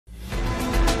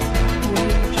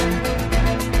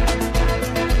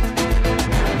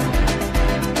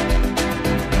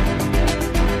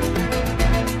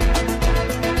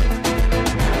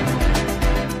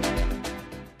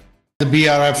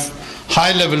BRF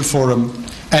high-level forum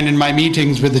and in my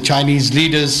meetings with the Chinese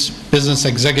leaders, business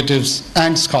executives,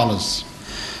 and scholars,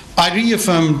 I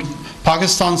reaffirmed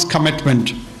Pakistan's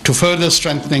commitment to further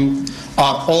strengthening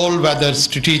our all-weather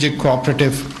strategic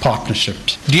cooperative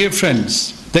partnerships. Dear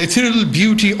friends, the ethereal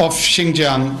beauty of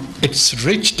Xinjiang, its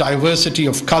rich diversity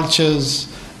of cultures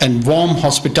and warm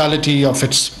hospitality of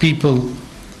its people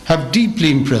have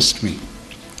deeply impressed me.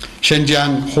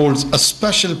 Xinjiang holds a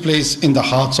special place in the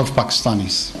hearts of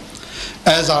Pakistanis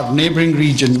as our neighboring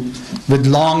region with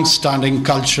long-standing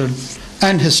cultural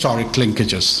and historic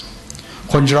linkages.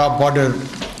 Khunjra border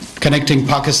connecting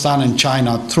Pakistan and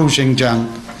China through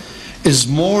Xinjiang is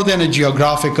more than a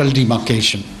geographical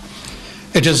demarcation.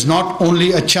 It is not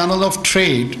only a channel of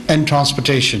trade and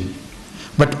transportation,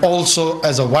 but also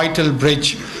as a vital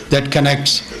bridge that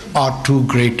connects our two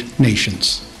great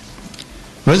nations.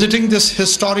 Visiting this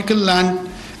historical land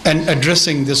and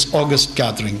addressing this august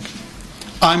gathering,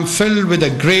 I am filled with a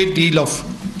great deal of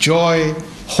joy,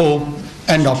 hope,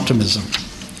 and optimism.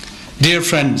 Dear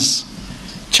friends,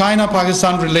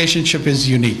 China-Pakistan relationship is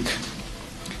unique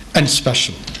and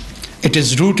special. It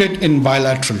is rooted in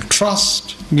bilateral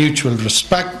trust, mutual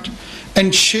respect,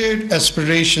 and shared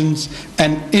aspirations,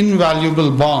 an invaluable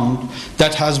bond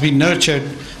that has been nurtured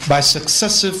by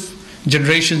successive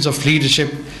generations of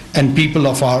leadership and people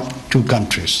of our two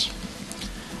countries.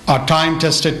 Our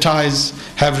time-tested ties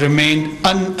have remained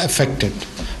unaffected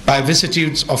by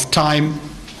vicissitudes of time.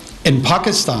 In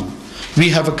Pakistan, we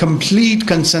have a complete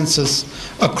consensus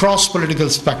across political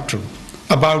spectrum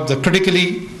about the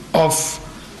criticality of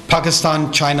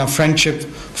Pakistan-China friendship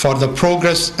for the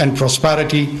progress and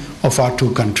prosperity of our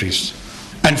two countries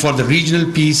and for the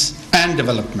regional peace and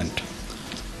development.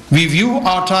 We view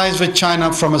our ties with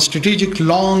China from a strategic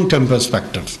long-term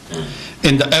perspective.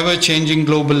 In the ever-changing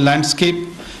global landscape,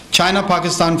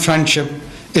 China-Pakistan friendship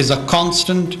is a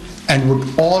constant and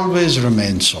would always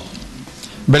remain so.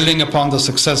 Building upon the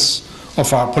success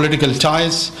of our political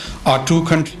ties, our two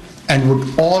countries, and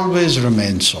would always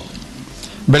remain so.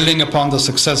 Building upon the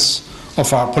success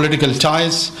of our political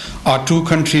ties, our two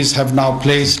countries have now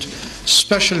placed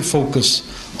special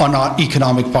focus on our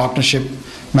economic partnership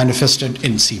manifested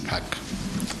in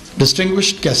CPEC.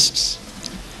 Distinguished guests,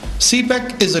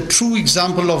 CPEC is a true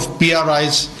example of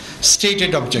BRI's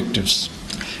stated objectives.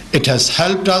 It has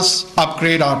helped us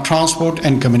upgrade our transport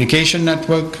and communication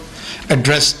network,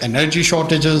 address energy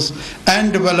shortages,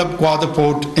 and develop Gwadar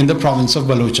Port in the province of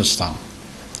Balochistan.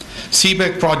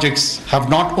 CPEC projects have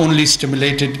not only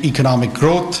stimulated economic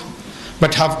growth,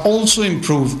 but have also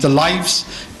improved the lives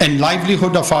and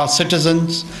livelihood of our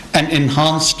citizens and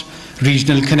enhanced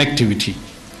regional connectivity.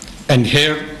 And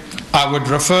here, I would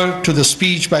refer to the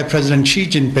speech by President Xi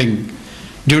Jinping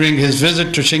during his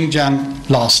visit to Xinjiang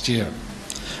last year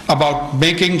about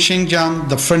making Xinjiang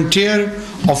the frontier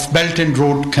of Belt and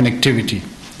Road connectivity.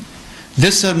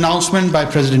 This announcement by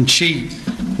President Xi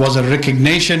was a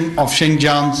recognition of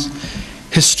Xinjiang's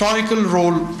historical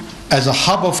role as a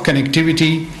hub of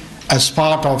connectivity as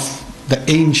part of the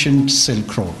ancient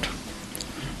Silk Road.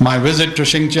 My visit to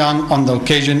Xinjiang on the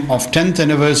occasion of 10th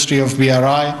anniversary of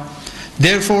BRI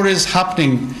therefore is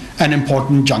happening an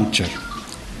important juncture.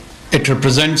 It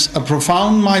represents a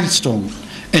profound milestone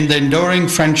in the enduring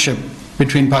friendship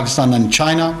between Pakistan and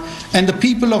China and the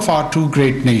people of our two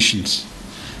great nations.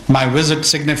 My visit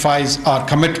signifies our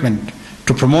commitment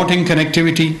to promoting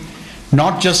connectivity,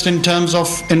 not just in terms of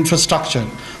infrastructure,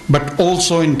 but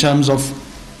also in terms of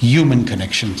human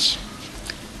connections.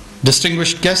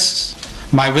 Distinguished guests,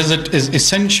 my visit is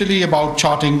essentially about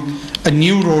charting a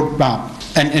new roadmap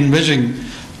and envisioning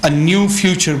a new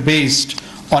future based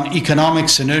on economic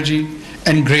synergy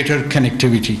and greater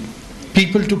connectivity,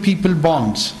 people-to-people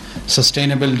bonds,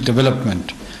 sustainable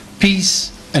development,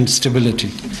 peace and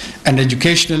stability, and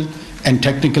educational and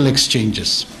technical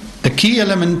exchanges. The key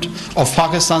element of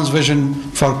Pakistan's vision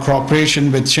for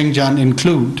cooperation with Xinjiang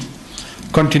include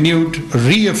continued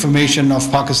reaffirmation of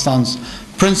Pakistan's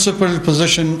principled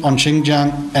position on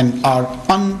Xinjiang and our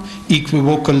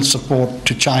unequivocal support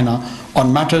to China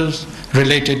on matters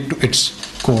related to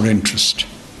its core interest.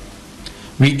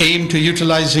 We aim to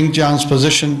utilize Xinjiang's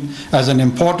position as an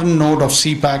important node of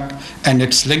CPEC and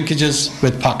its linkages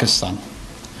with Pakistan.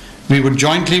 We would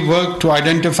jointly work to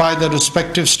identify the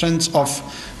respective strengths of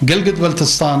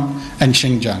Gilgit-Baltistan and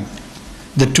Xinjiang,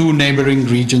 the two neighboring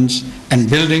regions, and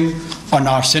building on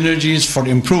our synergies for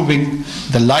improving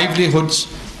the livelihoods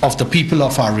of the people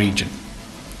of our region.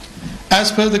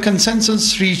 As per the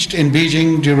consensus reached in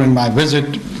Beijing during my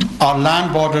visit, our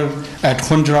land border at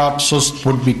Khunjrat-Sust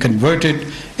would be converted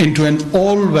into an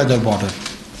all-weather border.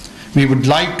 We would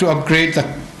like to upgrade the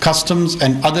customs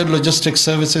and other logistic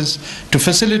services to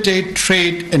facilitate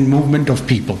trade and movement of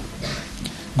people.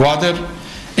 Gwadar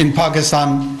in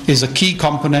Pakistan is a key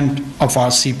component of our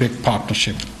CPEC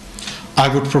partnership.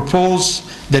 I would propose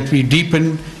that we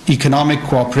deepen economic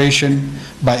cooperation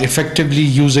by effectively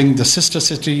using the sister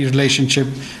city relationship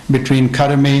between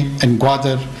Karame and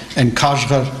Gwadar and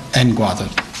Kashgar and Gwadar.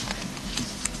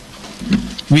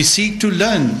 We seek to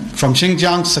learn from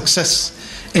Xinjiang's success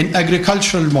in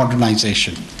agricultural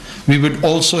modernization. We would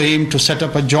also aim to set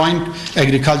up a joint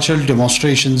agricultural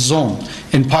demonstration zone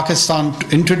in Pakistan to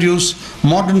introduce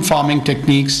modern farming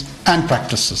techniques and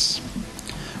practices.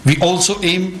 We also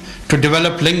aim to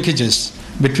develop linkages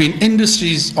between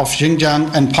industries of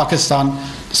Xinjiang and Pakistan,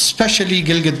 especially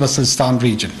Gilgit-Baltistan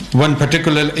region. One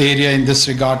particular area in this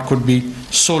regard could be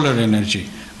solar energy,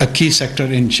 a key sector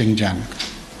in Xinjiang.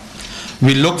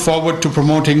 We look forward to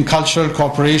promoting cultural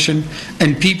cooperation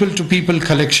and people-to-people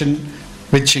connection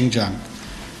with Xinjiang.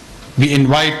 We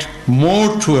invite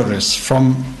more tourists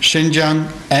from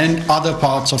Xinjiang and other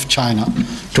parts of China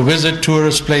to visit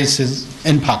tourist places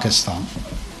in Pakistan.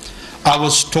 I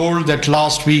was told that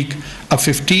last week a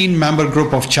 15-member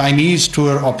group of Chinese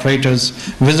tour operators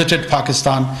visited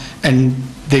Pakistan and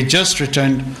they just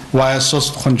returned via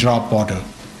Sust-Khunjrab border.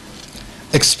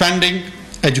 Expanding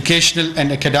educational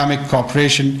and academic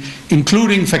cooperation,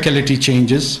 including faculty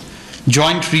changes,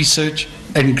 joint research,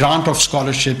 and grant of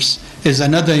scholarships is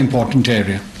another important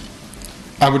area.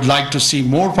 I would like to see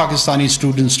more Pakistani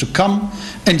students to come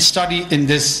and study in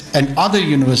this and other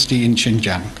university in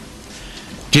Xinjiang.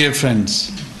 Dear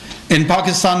friends, in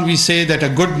Pakistan we say that a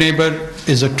good neighbor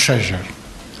is a treasure.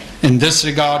 In this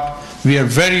regard, we are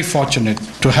very fortunate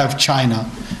to have China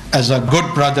as a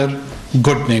good brother,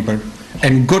 good neighbor,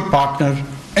 and good partner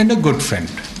and a good friend.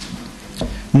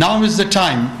 Now is the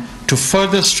time to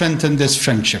further strengthen this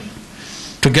friendship.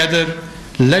 Together,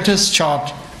 let us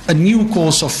chart a new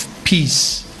course of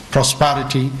peace,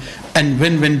 prosperity, and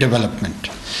win-win development.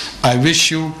 I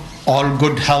wish you all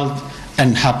good health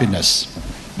and happiness.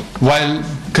 While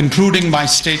concluding my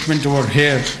statement over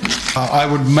here, I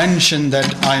would mention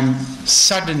that I'm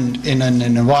saddened in an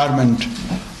environment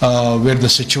where the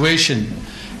situation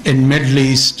in Middle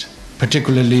East,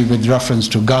 particularly with reference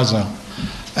to Gaza,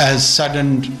 has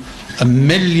saddened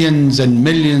millions and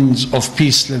millions of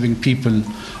peace-loving people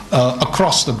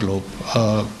across the globe,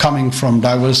 coming from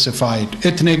diversified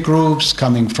ethnic groups,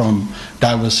 coming from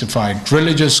diversified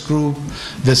religious groups.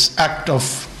 This act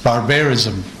of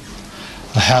barbarism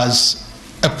has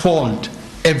appalled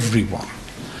everyone,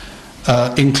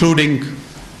 including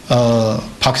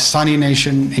Pakistani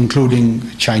nation, including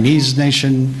Chinese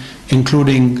nation,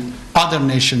 including other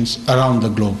nations around the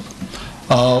globe.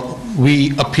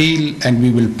 We appeal and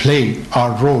we will play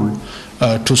our role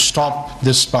to stop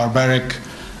this barbaric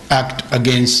act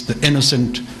against the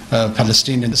innocent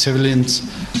Palestinian civilians.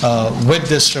 With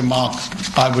this remark,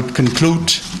 I would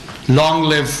conclude. Long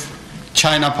live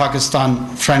China-Pakistan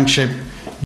friendship.